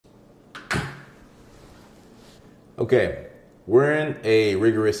Okay, we're in a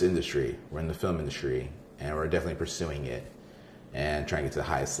rigorous industry. We're in the film industry, and we're definitely pursuing it and trying to get to the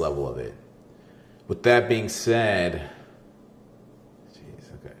highest level of it. With that being said,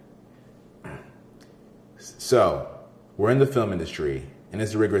 okay. So, we're in the film industry, and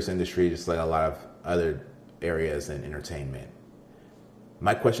it's a rigorous industry just like a lot of other areas in entertainment.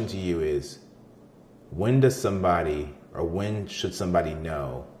 My question to you is, when should somebody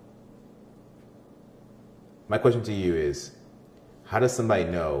know? My question to you is, how does somebody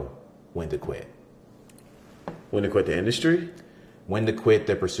know when to quit? When to quit the industry? When to quit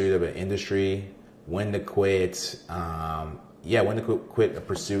the pursuit of an industry? When to quit, when to quit a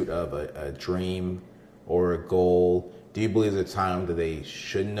pursuit of a dream or a goal? Do you believe there's a time that they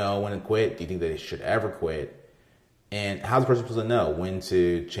should know when to quit? Do you think that they should ever quit? And how's the person supposed to know when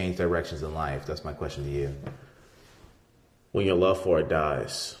to change directions in life? That's my question to you. When your love for it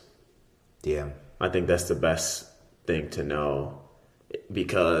dies. Yeah. I think that's the best thing to know,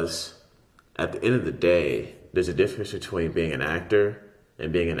 because at the end of the day, there's a difference between being an actor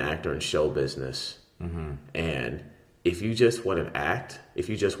and being an actor in show business. Mm-hmm. And if you just want to act, you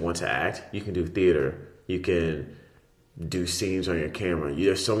can do theater. You can do scenes on your camera.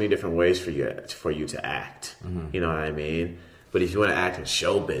 There's so many different ways for you to act. Mm-hmm. You know what I mean? But if you want to act in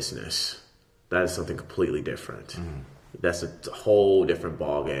show business, that is something completely different. Mm-hmm. That's a whole different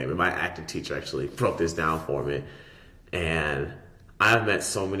ballgame. And my acting teacher actually broke this down for me. And I've met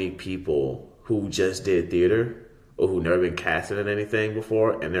so many people who just did theater or who never been casted in anything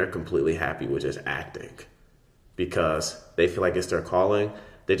before, and they're completely happy with just acting because they feel like it's their calling.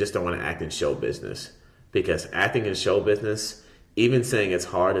 They just don't want to act in show business, because acting in show business, even saying it's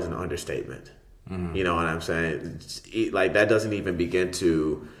hard is an understatement. Mm-hmm. You know what I'm saying? Like, that doesn't even begin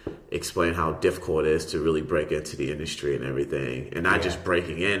to explain how difficult it is to really break into the industry and everything. And not just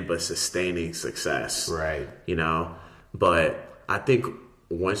breaking in, but sustaining success. Right. You know? But I think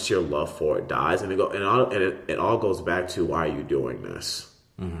once your love for it dies, and it all goes back to, why are you doing this?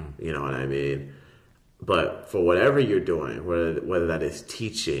 Mm-hmm. You know what I mean? But for whatever you're doing, whether that is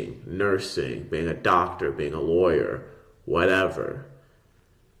teaching, nursing, being a doctor, being a lawyer, whatever,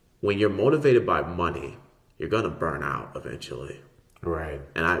 when you're motivated by money, you're going to burn out eventually. Right.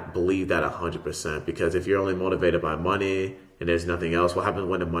 And I believe that 100%, because if you're only motivated by money and there's nothing else, what happens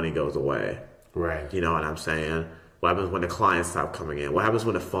when the money goes away? Right. You know what I'm saying? What happens when the clients stop coming in? What happens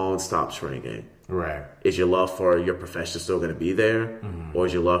when the phone stops ringing? Right. Is your love for your profession still going to be there? Mm-hmm. Or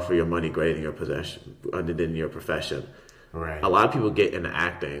is your love for your money greater than your profession? Right. A lot of people get into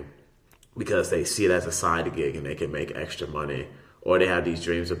acting because they see it as a side gig and they can make extra money. Or they have these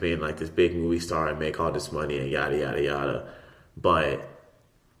dreams of being like this big movie star and make all this money and yada, yada, yada. But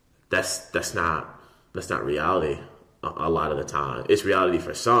that's not reality a lot of the time. It's reality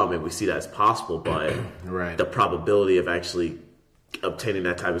for some, and we see that as possible, but right. The probability of actually obtaining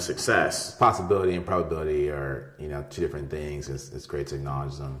that type of success. Possibility and probability are, two different things. It's great to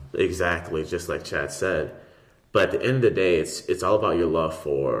acknowledge them. Exactly, just like Chad said. But at the end of the day, it's all about your love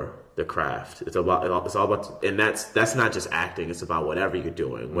for the craft. It's all about, and that's not just acting. It's about whatever you're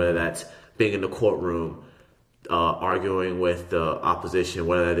doing, whether that's being in the courtroom, arguing with the opposition,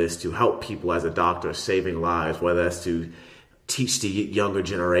 whether that is to help people as a doctor, saving lives, whether that's to teach the younger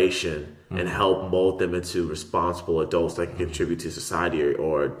generation and help mold them into responsible adults that can contribute to society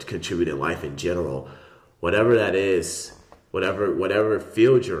or contribute in life in general. Whatever that is, whatever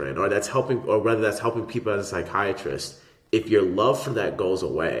field you're in, or whether that's helping people as a psychiatrist, if your love for that goes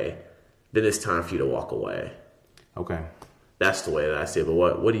away, then it's time for you to walk away. Okay. That's the way that I see it. But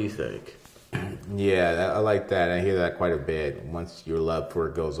what do you think? Yeah, I like that. I hear that quite a bit. Once your love for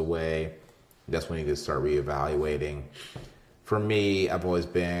it goes away, that's when you can start reevaluating. For me, I've always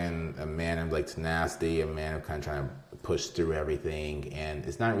been a man of tenacity, a man of kind of trying to push through everything. And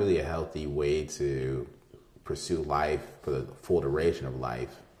it's not really a healthy way to pursue life for the full duration of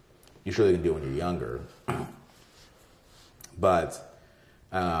life. You surely can do it when you're younger. But,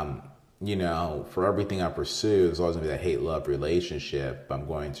 for everything I pursue, there's always going to be that hate-love relationship. I'm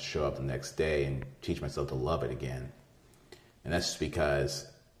going to show up the next day and teach myself to love it again. And that's just because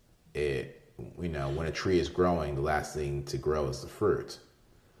when a tree is growing, the last thing to grow is the fruit.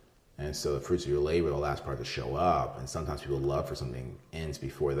 And so the fruits of your labor, the last part to show up. And sometimes people's love for something ends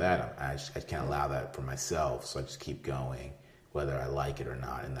before that. I can't allow that for myself. So I just keep going, whether I like it or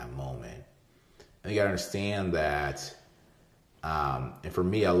not in that moment. And you got to understand that. And for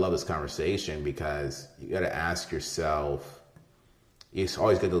me, I love this conversation because you got to ask yourself, it's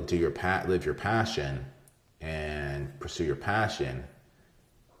always good to live your passion and pursue your passion.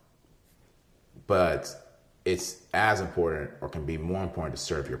 But it's as important, or can be more important, to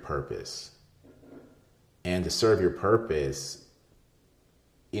serve your purpose. And to serve your purpose,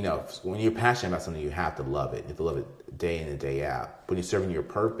 you know, when you're passionate about something, you have to love it. You have to love it day in and day out. When you're serving your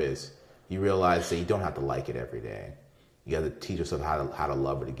purpose, you realize that you don't have to like it every day. You got to teach yourself how to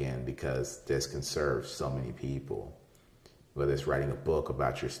love it again, because this can serve so many people. Whether it's writing a book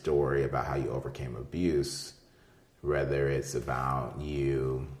about your story, about how you overcame abuse, whether it's about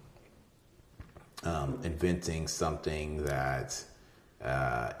you inventing something that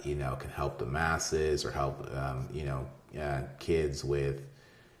you know, can help the masses, or help you know, kids with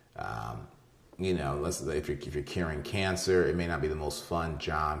you know, let's if you're curing cancer, it may not be the most fun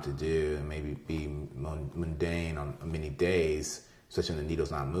job to do, and maybe be mundane on many days, especially when the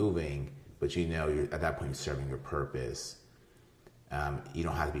needle's not moving. But you know, you're at that point, you're serving your purpose. You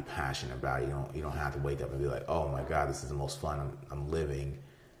don't have to be passionate about it. You don't have to wake up and be like, oh my God, this is the most fun I'm living.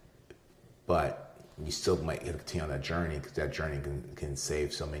 But you still might continue on that journey, because that journey can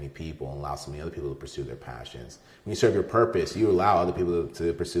save so many people and allow so many other people to pursue their passions. When you serve your purpose, you allow other people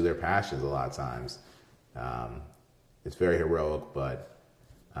to pursue their passions a lot of times. It's very heroic, but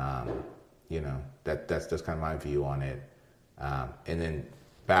you know, that's kind of my view on it. And then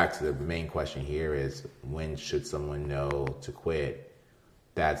back to the main question here is, when should someone know to quit?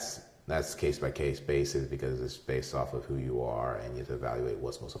 That's case by case basis, because it's based off of who you are, and you have to evaluate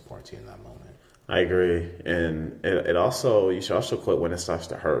what's most important to you in that moment. I agree. And it also, you should also quit when it starts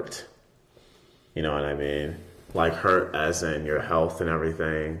to hurt. You know what I mean? Like hurt as in your health and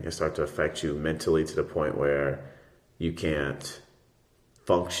everything. It starts to affect you mentally to the point where you can't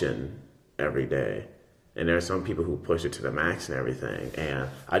function every day. And there are some people who push it to the max and everything. And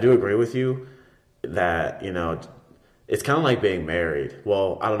I do agree with you that, you know, it's kind of like being married.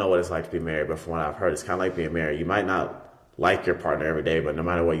 Well, I don't know what it's like to be married, but from what I've heard, it's kind of like being married. You might not like your partner every day, but no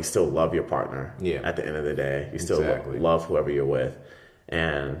matter what, you still love your partner. Yeah. At the end of the day, you still love whoever you're with.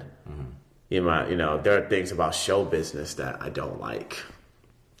 And you might, you know, there are things about show business that I don't like.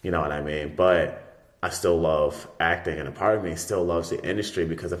 You know what I mean? But I still love acting, and a part of me still loves the industry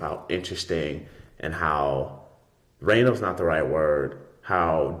because of how interesting and how, random's not the right word,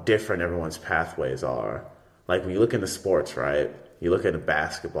 how different everyone's pathways are. Like when you look into sports, right? You look at the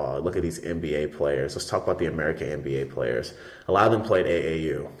basketball, look at these NBA players. Let's talk about the American NBA players. A lot of them played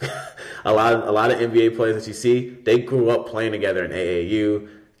AAU. a lot of NBA players that you see, they grew up playing together in AAU,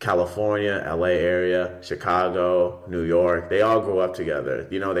 California, LA area, Chicago, New York. They all grew up together.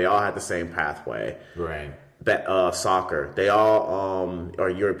 You know, they all had the same pathway. Right. Soccer, they all, or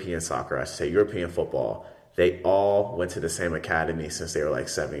European soccer, I should say, European football. They all went to the same academy since they were like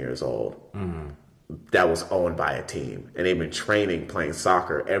 7 years old. Mm-hmm. That was owned by a team, and they've been training, playing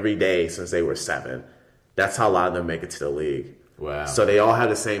soccer every day since they were 7. That's how a lot of them make it to the league. Wow. So they all have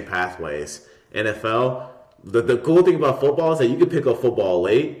the same pathways. NFL, the cool thing about football is that you can pick up football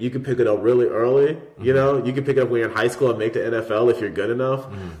late. You can pick it up really early. Mm-hmm. You know, you can pick it up when you're in high school and make the NFL if you're good enough.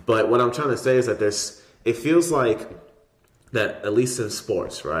 Mm-hmm. But what I'm trying to say is that it feels like that, at least in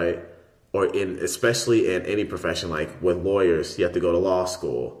sports, right? Or especially in any profession, like with lawyers, you have to go to law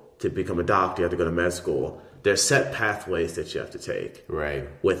school. To become a doctor, you have to go to med school. There's set pathways that you have to take. Right.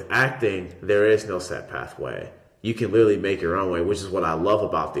 With acting, there is no set pathway. You can literally make your own way, which is what I love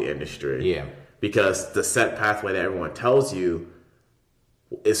about the industry. Yeah. Because the set pathway that everyone tells you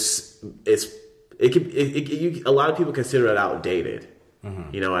a lot of people consider it outdated.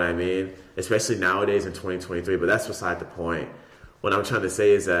 Mm-hmm. You know what I mean? Especially nowadays in 2023. But that's beside the point. What I'm trying to say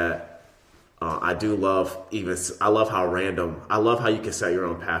is that I love how you can set your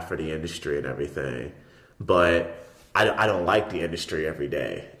own path for the industry and everything, but I don't like the industry every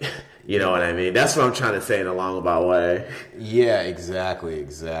day. You know what I mean? That's what I'm trying to say in a long-about way. Yeah, exactly.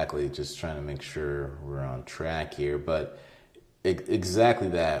 Just trying to make sure we're on track here, but exactly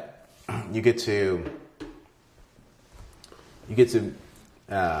that. You get to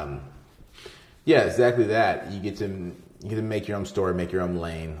exactly that. You get to make your own story, make your own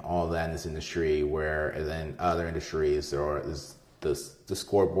lane, all that in this industry, where then other industries, the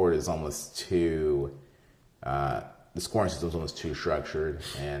scoreboard is almost too, the scoring system is almost too structured,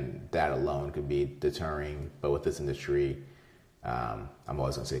 and that alone could be deterring. But with this industry, I'm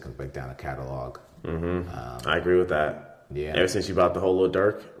always going to say it comes back down to catalog. Mm-hmm. I agree with that. Yeah. Ever since you brought the whole Lil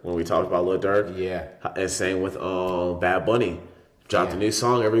Durk, when we talked about Lil Durk. Yeah. And same with Bad Bunny. Dropped a new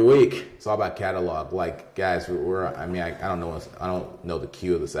song every week. It's all about catalog. Like, guys, I don't know the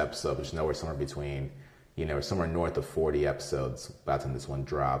cue of this episode, but just know we're somewhere between, we're somewhere north of 40 episodes by the time this one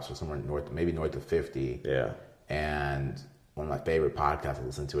drops, or somewhere north of 50. Yeah. And one of my favorite podcasts, I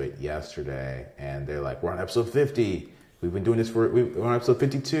listened to it yesterday, and they're like, we're on episode 50. we've been doing this we're on episode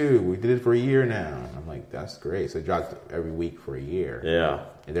 52. We did it for a year now. And I'm like, that's great. So they dropped every week for a year. Yeah.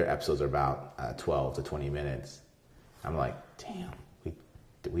 And their episodes are about 12 to 20 minutes. I'm like, damn,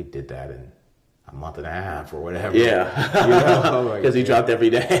 we did that in a month and a half or whatever. Yeah. You know? Because he dropped every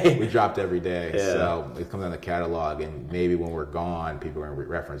day. We dropped every day. Yeah. So it comes on the catalog, and maybe when we're gone, people are going to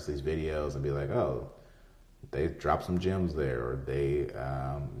reference these videos and be like, oh, they dropped some gems there, or they,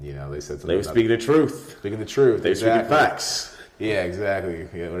 they said something. They were speaking the truth. Speaking the truth. They were speaking facts. Yeah, exactly.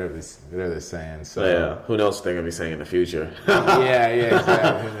 Yeah, whatever they're saying. So yeah, who knows what they're gonna be saying in the future? yeah,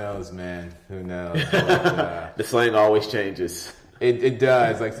 exactly. Who knows, man? Who knows? But, the slang always changes. It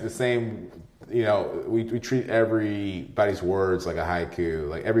does. Like the same. We treat everybody's words like a haiku.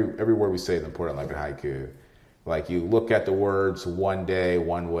 Like every word we say is important, like a haiku. Like you look at the words one day,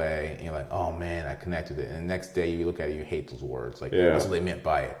 one way, and you're like, oh man, I connected it. And the next day you look at it, you hate those words. Like, that's what they meant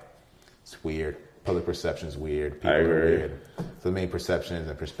by it. It's weird. Public perception is weird. People are weird. So the main perceptions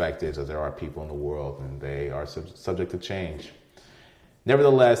and perspectives that there are people in the world, and they are subject to change.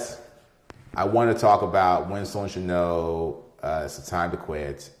 Nevertheless, I want to talk about when someone should know it's the time to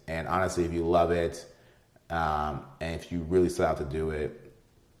quit. And honestly, if you love it, and if you really set out to do it,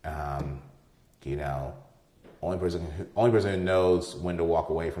 only person who knows when to walk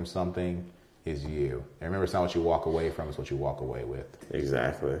away from something is you. And remember, it's not what you walk away from, it's what you walk away with.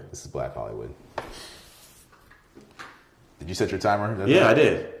 Exactly. This is Black Hollywood. Did you set your timer? Yeah, I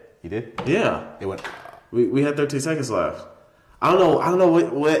did. You did? Yeah. It went. We had 13 seconds left. I don't know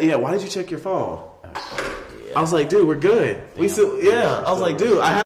what. Yeah. Why did you check your phone? Yeah. I was like, dude, we're good. Damn. I was like, dude, I have.